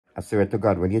I swear to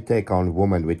God, when you take on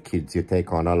women with kids, you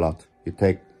take on a lot. You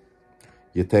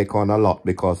take on a lot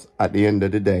because at the end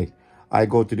of the day, I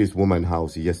go to this woman's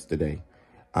house yesterday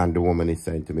and the woman is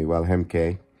saying to me, well,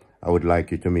 MK, I would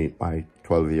like you to meet my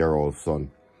 12-year-old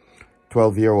son.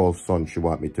 12-year-old son she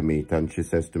want me to meet, and she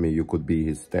says to me, you could be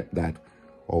his stepdad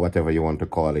or whatever you want to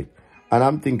call it. And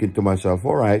I'm thinking to myself,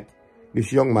 all right,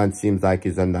 this young man seems like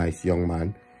he's a nice young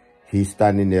man. He's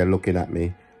standing there looking at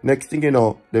me. Next thing you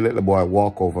know, the little boy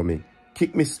walk over me,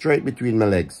 kick me straight between my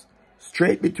legs.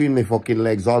 Straight between my fucking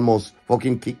legs, almost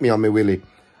fucking kick me on my willy.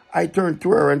 I turned to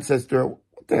her and says to her,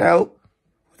 what the hell?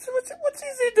 What's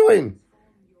he doing?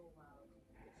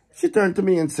 She turned to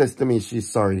me and says to me,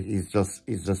 she's sorry, he's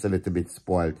just a little bit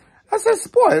spoiled. I said,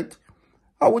 spoiled?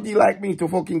 How would he like me to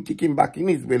fucking kick him back in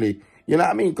his willy? You know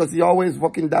what I mean? Because he always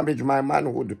fucking damaged my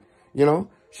manhood. You know?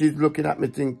 She's looking at me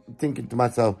thinking to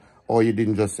myself, oh, you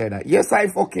didn't just say that. Yes, I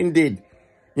fucking did.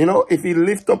 You know, if he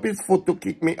lift up his foot to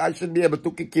kick me, I should be able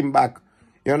to kick him back.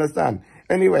 You understand?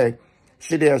 Anyway,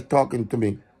 she there talking to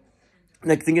me.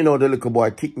 Next thing you know, the little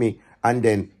boy kicked me and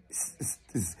then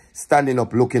standing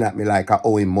up looking at me like I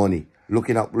owe him money.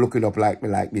 Looking up like me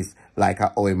like this, like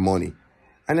I owe him money.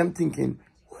 And I'm thinking,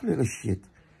 what little shit.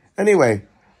 Anyway,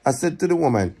 I said to the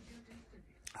woman,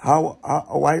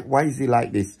 why is he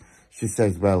like this? She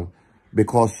says, well,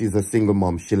 because she's a single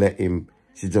mom, she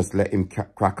just let him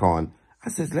crack on. I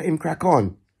says, let him crack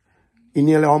on. He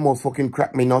nearly almost fucking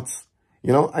cracked me nuts.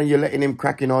 You know, and you're letting him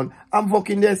cracking on. I'm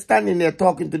fucking there, standing there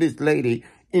talking to this lady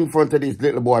in front of this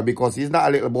little boy because he's not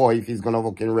a little boy if he's gonna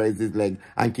fucking raise his leg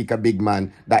and kick a big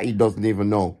man that he doesn't even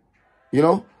know. You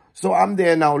know? So I'm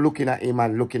there now looking at him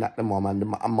and looking at the mom, and the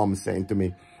mom saying to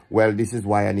me, well, this is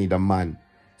why I need a man.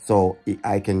 So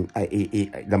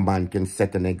the man can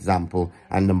set an example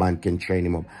and the man can train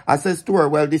him up. I says to her,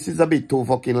 well, this is a bit too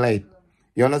fucking late.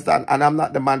 You understand? And I'm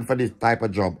not the man for this type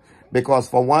of job. Because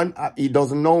for one, he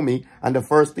doesn't know me. And the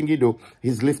first thing he do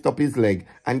is lift up his leg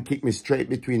and kick me straight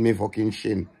between me fucking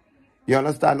shin. You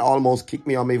understand? Almost kick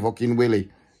me on me fucking willy.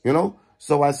 You know?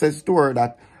 So I says to her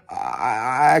that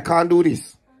I can't do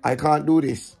this. I can't do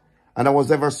this. And I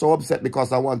was ever so upset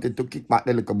because I wanted to kick back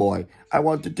the little boy. I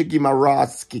wanted to give him a raw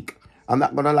kick. I'm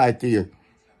not going to lie to you.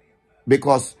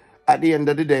 Because at the end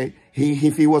of the day,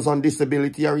 if he was on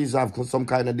disability or he's have some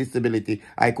kind of disability,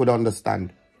 I could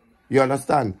understand. You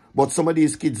understand? But some of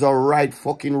these kids are right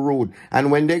fucking rude. And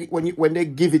when they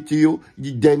give it to you,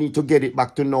 they need to get it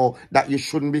back to know that you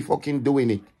shouldn't be fucking doing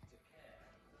it.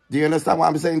 Do you understand what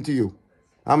I'm saying to you?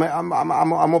 I'm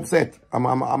upset.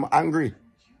 I'm angry.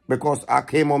 Because I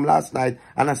came home last night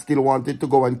and I still wanted to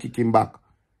go and kick him back.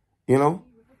 You know?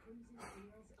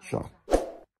 Sure.